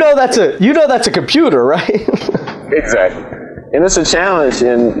you know that's a computer, right? Exactly. And it's a challenge,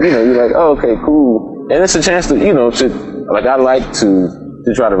 and, you know, you're like, oh, okay, cool. And it's a chance to, you know, I like to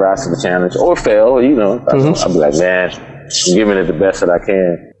try to rise to the challenge or fail, you know. I'll be like, man, I'm giving it the best that I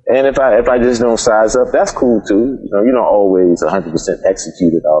can. And if I just don't size up, that's cool too. You know, you don't always 100%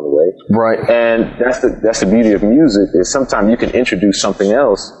 execute it all the way. Right. And that's the beauty of music, is sometimes you can introduce something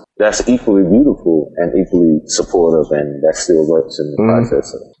else that's equally beautiful and equally supportive, and that still works in the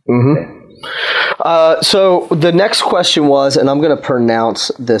process. So the next question was, and I'm going to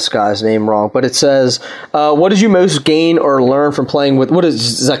pronounce this guy's name wrong, but it says, what did you most gain or learn from playing with, what is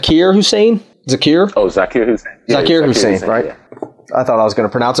Zakir Hussain? Zakir? Oh, Zakir Hussain. Yeah, Zakir Hussain, right? Yeah. I thought I was going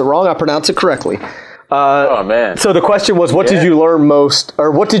to pronounce it wrong. I pronounced it correctly. Oh, man. So the question was, what did you learn most, or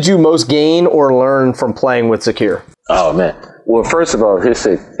what did you most gain or learn from playing with Zakir? Oh, man. Well, first of all, his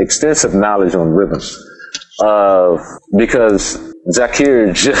extensive knowledge on rhythm. Because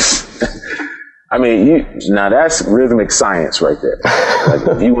Zakir just... I mean, now that's rhythmic science right there. Like,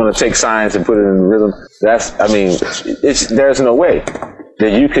 if you want to take science and put it in rhythm, there's no way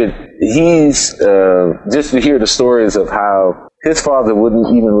that you could, just to hear the stories of how his father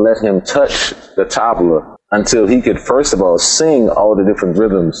wouldn't even let him touch the tabla until he could, first of all, sing all the different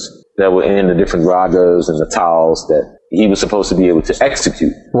rhythms that were in the different ragas and the tals that he was supposed to be able to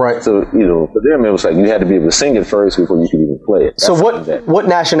execute. Right. So, you know, for them, it was like you had to be able to sing it first before you could even play it. That's what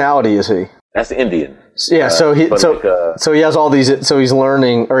nationality is he? That's Indian. Yeah, so he has all these. So he's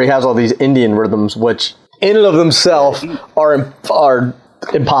learning, or he has all these Indian rhythms, which in and of themselves are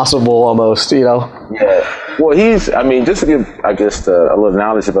impossible almost. Yeah. Well, just to give, I guess, a little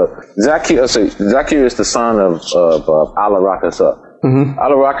knowledge about Zakir. So Zakir is the son of Allah Raka Sub. Mm-hmm.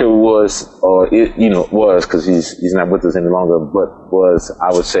 Allah Raka was, because he's not with us any longer, but was,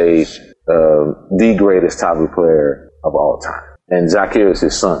 I would say, the greatest tabla player of all time. And Zakir is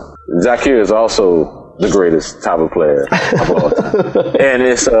his son. Zakir is also the greatest tabla player of all time. And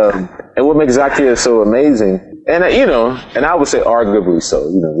it's and what makes Zakir so amazing, and and I would say arguably so.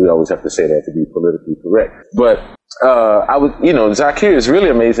 We always have to say that to be politically correct. But Zakir is really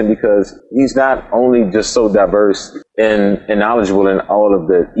amazing because he's not only just so diverse and knowledgeable in all of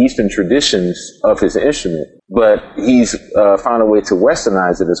the Eastern traditions of his instrument, but he's found a way to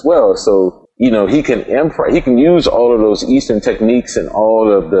westernize it as well. So he can use all of those Eastern techniques and all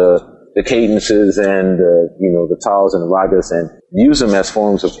of the cadences and the tals and the ragas and use them as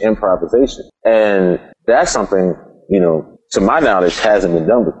forms of improvisation. And that's something, to my knowledge, hasn't been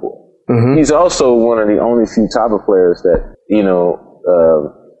done before. Mm-hmm. He's also one of the only few tabla players that,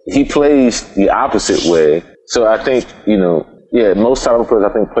 he plays the opposite way. So I think, most tabla players,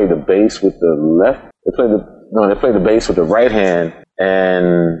 I think, play the bass with the left. They play the bass with the right hand,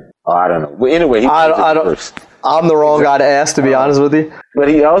 and I don't know. Well, anyway, I'm the wrong guy to ask, to be honest with you. But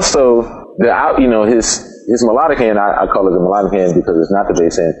he also, his melodic hand, I call it the melodic hand because it's not the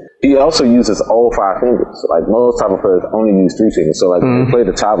bass hand. He also uses all 5 fingers. Like most tabla players only use 3 fingers. So when they play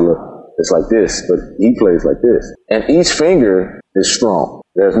the tabla, it's like this, but he plays like this. And each finger is strong.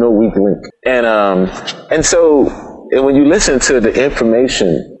 There's no weak link. And so when you listen to the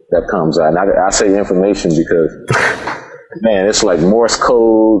information that comes out, and I say information because, man, it's like Morse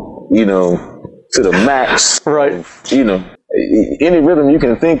code, to the max. Right. Any rhythm you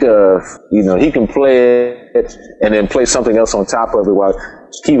can think of, he can play it and then play something else on top of it while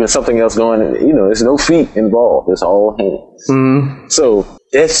keeping something else going. There's no feet involved. It's all hands. Mm-hmm. So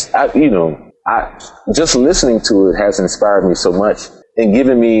I just listening to it has inspired me so much and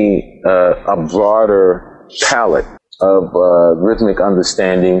given me a broader palette of rhythmic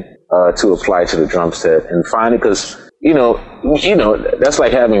understanding to apply to the drum set and find it, because that's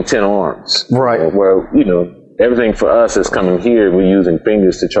like having 10 arms, right? Where everything for us is coming here. We're using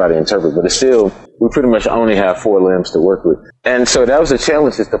fingers to try to interpret, but it's still, we pretty much only have 4 limbs to work with. And so that was the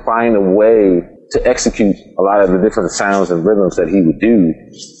challenge, is to find a way to execute a lot of the different sounds and rhythms that he would do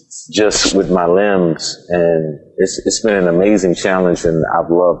just with my limbs. And it's been an amazing challenge, and I've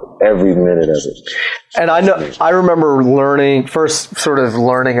loved every minute of it. And I remember first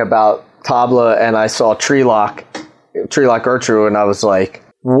learning about tabla, and I saw Trilak Gertrude, and I was like,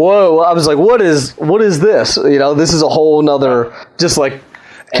 whoa, what is this? This is a whole nother, just like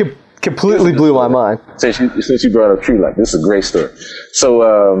completely blew my mind. Since you brought up Trilak, this is a great story.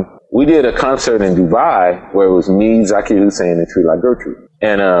 So we did a concert in Dubai where it was me, Zakir Hussain, and Trilak Gertrude.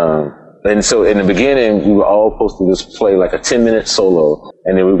 And so in the beginning, we were all supposed to just play like a 10-minute solo,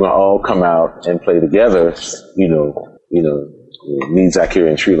 and then we were going to all come out and play together, me, Zakir,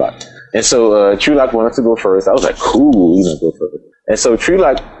 and Trilak. And so Trilak wanted to go first. I was like, cool, go first. And so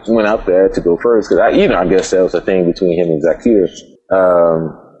Trilak went out there to go first because I guess that was a thing between him and Zakir.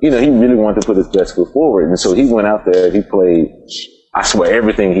 He really wanted to put his best foot forward, and so he went out there. He played, I swear,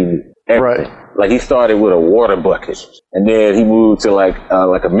 everything he knew. Everything. Right. Like he started with a water bucket, and then he moved to like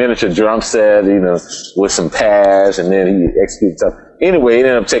a miniature drum set, with some pads, and then he executed stuff. Anyway, it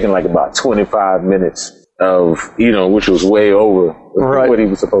ended up taking like about 25 minutes of, which was way over what he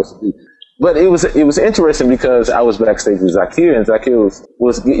was supposed to do. But it was interesting because I was backstage with Zakir, and Zakir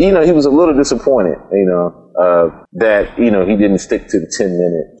was he was a little disappointed, that, he didn't stick to the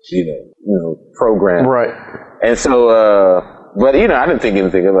 10-minute, program. Right. And so, but, I didn't think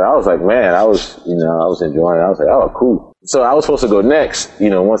anything of it. I was like, man, I was enjoying it. I was like, oh, cool. So I was supposed to go next,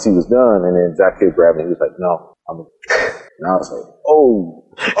 once he was done, and then Zakir grabbed me. He was like, no, and I was like, oh.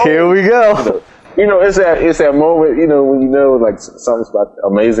 Here we go. It's that moment, when like something's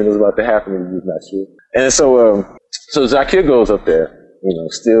amazing is about to happen and you're not sure. And so Zakir goes up there,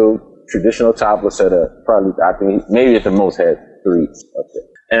 still traditional tabla setup, probably, I think maybe at the most had 3 up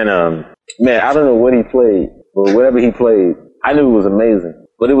there. And, man, I don't know what he played, but whatever he played, I knew it was amazing.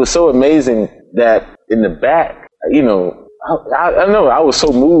 But it was so amazing that in the back, I know, I was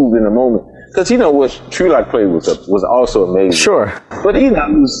so moved in the moment. Because what Trilak played was also amazing. Sure. But I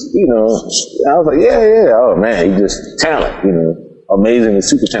was like, yeah, oh man, he just talent, amazing and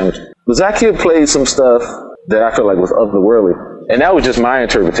super talented. But Zakir played some stuff that I felt like was otherworldly. And that was just my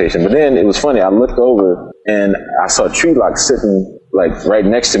interpretation. But then it was funny, I looked over and I saw Trilak sitting like right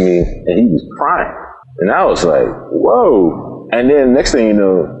next to me, and he was crying. And I was like, whoa. And then next thing you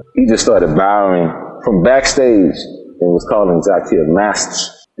know, he just started bowing from backstage and was calling Zakir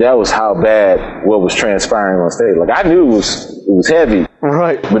master. That was how bad what was transpiring on stage. Like, I knew it was heavy.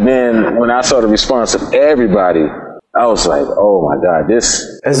 Right. But then when I saw the response of everybody, I was like, oh my God, this.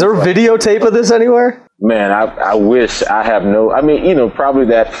 Is there videotape of this anywhere? Man, I wish I have no. I mean, probably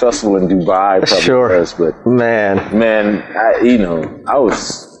that festival in Dubai probably was, but man, I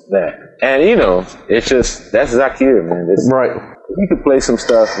was that, and it's just that's Zakir, man. Right. You could play some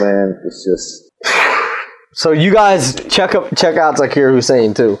stuff, man. It's just. So you guys check out Zakir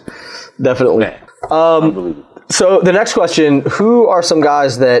Hussain too, definitely. Unbelievable. So the next question: who are some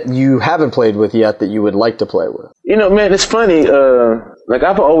guys that you haven't played with yet that you would like to play with? Man, it's funny. Like,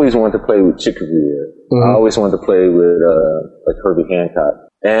 I've always wanted to play with Chick Corea. I always wanted to play with like Herbie Hancock,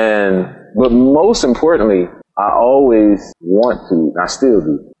 but most importantly, I always want to, and I still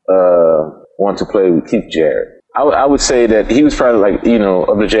do, want to play with Keith Jarrett. I would say that he was probably like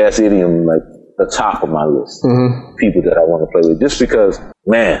of the Jazz Idiom, like the top of my list. People that I want to play with, just because,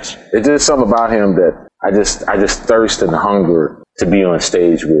 man, it's just something about him that I just thirst and hunger to be on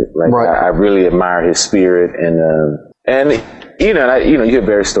stage with. Like, I really admire his spirit, and you hear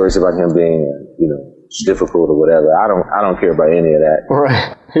various stories about him being difficult or whatever. I don't care about any of that.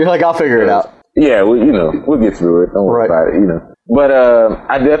 Right. You're like, I'll figure it out. Yeah, we'll get through it. Don't worry about it. But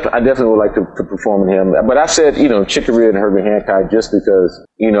I definitely would like to perform with him. But I said, Chick Corea and Herbie Hancock just because,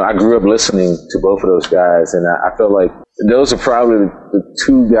 I grew up listening to both of those guys, and I felt like those are probably the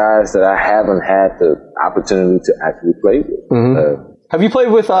two guys that I haven't had the opportunity to actually play with. Have you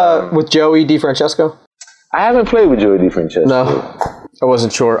played with Joey DeFrancesco? I haven't played with Joey DeFrancesco. No, I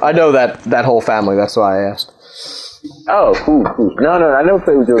wasn't sure. I know that whole family. That's why I asked. Oh, cool. No, I never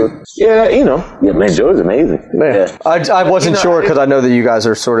played with Joey. Yeah, man, Joey's amazing. Yeah. I wasn't sure because I know that you guys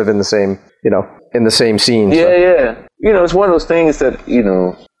are sort of in the same, in the same scene. Yeah, so. Yeah. It's one of those things that,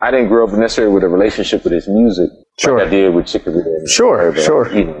 I didn't grow up necessarily with a relationship with his music. Sure. Like I did with Chick Corea. Sure.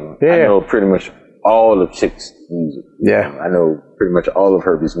 I know pretty much all of Chick's music. Yeah. I know pretty much all of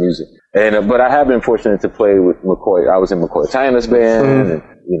Herbie's music. And but I have been fortunate to play with McCoy. I was in McCoy Tyner's band, and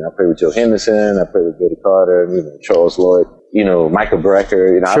I played with Joe Henderson. I played with Billy Carter, and, Charles Lloyd. Michael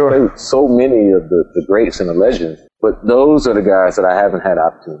Brecker. I played with so many of the greats and the legends. But those are the guys that I haven't had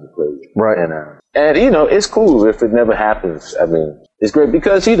opportunity to play with. Right. And it's cool if it never happens. I mean, it's great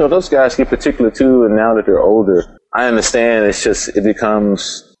because those guys get particular too, and now that they're older, I understand. It's just it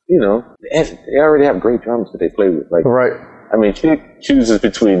becomes. They already have great drummers that they play with. Like, right. I mean, Chick chooses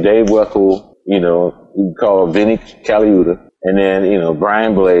between Dave Weckl, you call Vinny Caliuta, and then,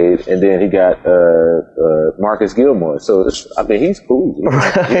 Brian Blade, and then he got Marcus Gilmore. So, he's cool.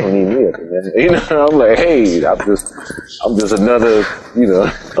 He don't need me up there. I'm like, hey, I'm just another,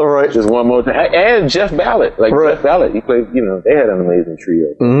 all right. Just one more thing. And Jeff Ballard. Jeff Ballard, he played, they had an amazing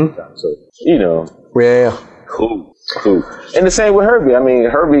trio. So, Yeah. Cool. And the same with Herbie. I mean,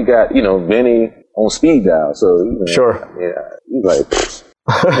 Herbie got, Vinny on speed dial. So, sure. He's like,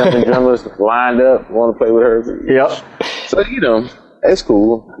 nothing drummers lined up, want to play with Herbie. Yep. So, it's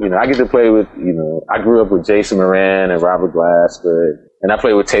cool. I get to play with, I grew up with Jason Moran and Robert Glasper, and I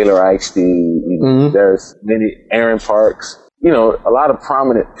play with Taylor Eichstein. There's many, Aaron Parks, a lot of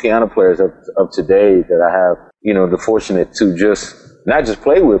prominent piano players of today that I have, the fortunate to not just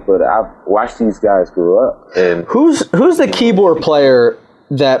play with, but I've watched these guys grow up. And who's the keyboard player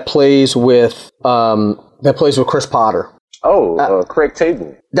that plays with Chris Potter? Oh, Craig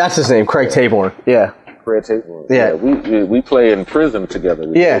Taborn. That's his name, Craig Taborn. Yeah. Craig Taborn. Yeah. We play in Prism together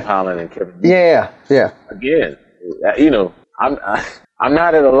with Dave Holland and Kevin. Yeah. Again, I'm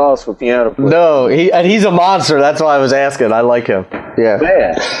not at a loss for piano players. No, he's a monster. That's why I was asking. I like him. Yeah.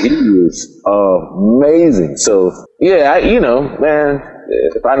 Man, he is amazing. So, man,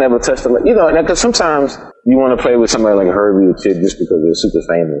 if I never touched him, because sometimes you want to play with somebody like Herbie or Chick just because they're super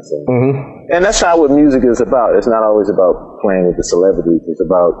famous. And that's not what music is about. It's not always about playing with the celebrities. It's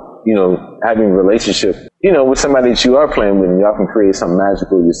about, having a relationship, with somebody that you are playing with, and y'all can create something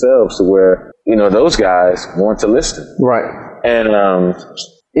magical yourselves to where, those guys want to listen. Right. And,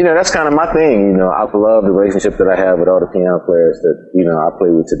 that's kind of my thing. I love the relationship that I have with all the piano players that, I play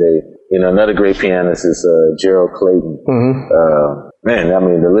with today. Another great pianist is Gerald Clayton. Man, I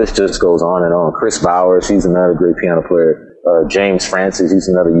mean, the list just goes on and on. Chris Bowers, he's another great piano player. James Francis, he's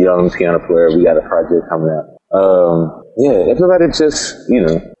another young piano player. We got a project coming out. Everybody just,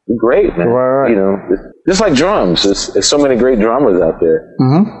 great, man. Right. Just like drums. There's so many great drummers out there.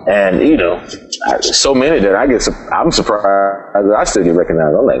 And, so many that I'm surprised that I still get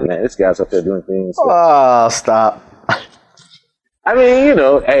recognized. I'm like, man, this guy's up there doing things. Oh, stop. I mean, you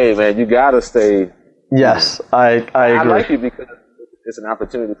know, hey man, you gotta stay. Yes, I agree. I like it because it's an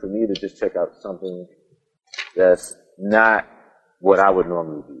opportunity for me to just check out something that's not what I would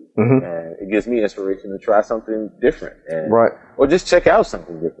normally do, and it gives me inspiration to try something different, and or just check out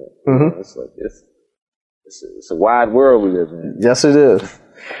something different. You know, it's like it's a wide world we live in. Yes, it is.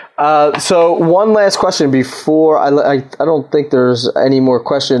 So one last question before I don't think there's any more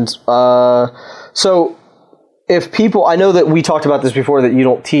questions. So if people, I know that we talked about this before, that you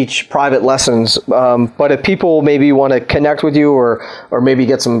don't teach private lessons, but if people maybe want to connect with you or maybe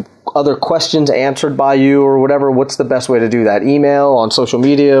get some other questions answered by you or whatever, what's the best way to do that? Email, on social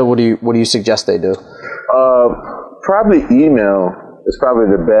media? What do you suggest they do? Probably email is probably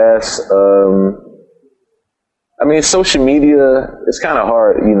the best. I mean, social media, it's kind of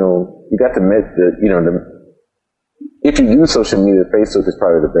hard, you know, you got to admit that, you know, if you use social media, Facebook is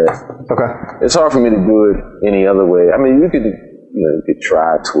probably the best. Okay. It's hard for me to do it any other way. I mean, you could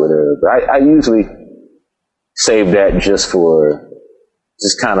try Twitter, but I usually save that just for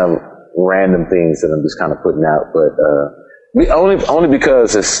just kind of random things that I'm just kind of putting out. But only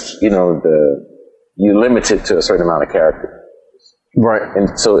because it's, you know, you limit it to a certain amount of character. Right.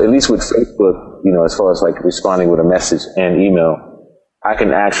 And so at least with Facebook, you know, as far as like responding with a message and email, I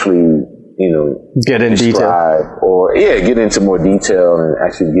can actually, you know, get in detail or get into more detail and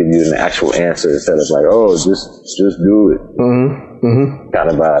actually give you an actual answer instead of like, oh, just do it kind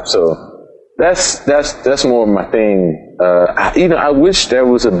of vibe. So that's more of my thing. I wish there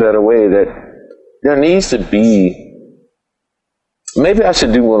was a better way. That there needs to be. Maybe I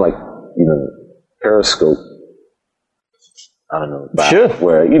should do more like, you know, Periscope. I don't know. Sure.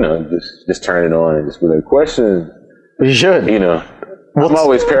 Where, you know, just turn it on and just be like, questions. You should. You know, I'm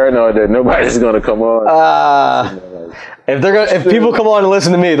always paranoid that nobody's going to come on. If people come on and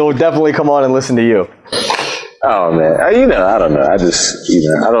listen to me, they'll definitely come on and listen to you. Oh man, you know, I don't know. I just, you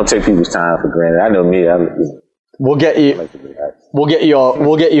know, I don't take people's time for granted. I know me. We'll get you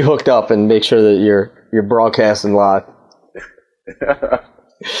hooked up and make sure that you're broadcasting live.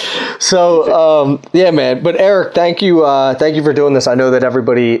 So, yeah, man. But Eric, thank you for doing this. I know that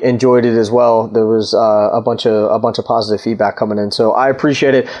everybody enjoyed it as well. There was a bunch of positive feedback coming in, so I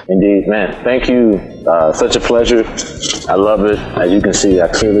appreciate it. Indeed, man. Thank you. Such a pleasure. I love it. As you can see, I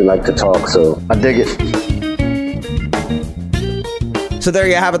clearly like to talk, so I dig it. So there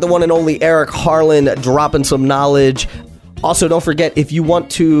you have it, the one and only Eric Harlan dropping some knowledge. Also, don't forget, if you want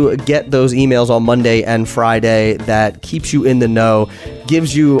to get those emails on Monday and Friday, that keeps you in the know,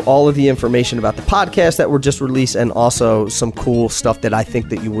 gives you all of the information about the podcast that were just released, and also some cool stuff that I think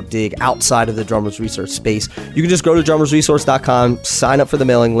that you will dig outside of the Drummers Resource space. You can just go to drummersresource.com, sign up for the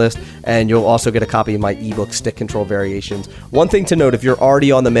mailing list, and you'll also get a copy of my ebook, Stick Control Variations. One thing to note, if you're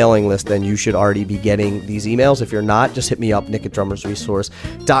already on the mailing list, then you should already be getting these emails. If you're not, just hit me up,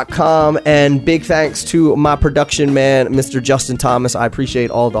 nick@drummersresource.com. And big thanks to my production man, Mr. Justin Thomas. I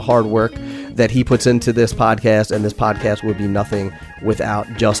appreciate all the hard work that he puts into this podcast, and this podcast would be nothing without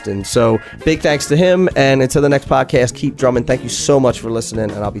Justin. So big thanks to him, and until the next podcast, keep drumming. Thank you so much for listening,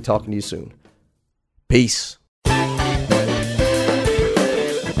 and I'll be talking to you soon. Peace.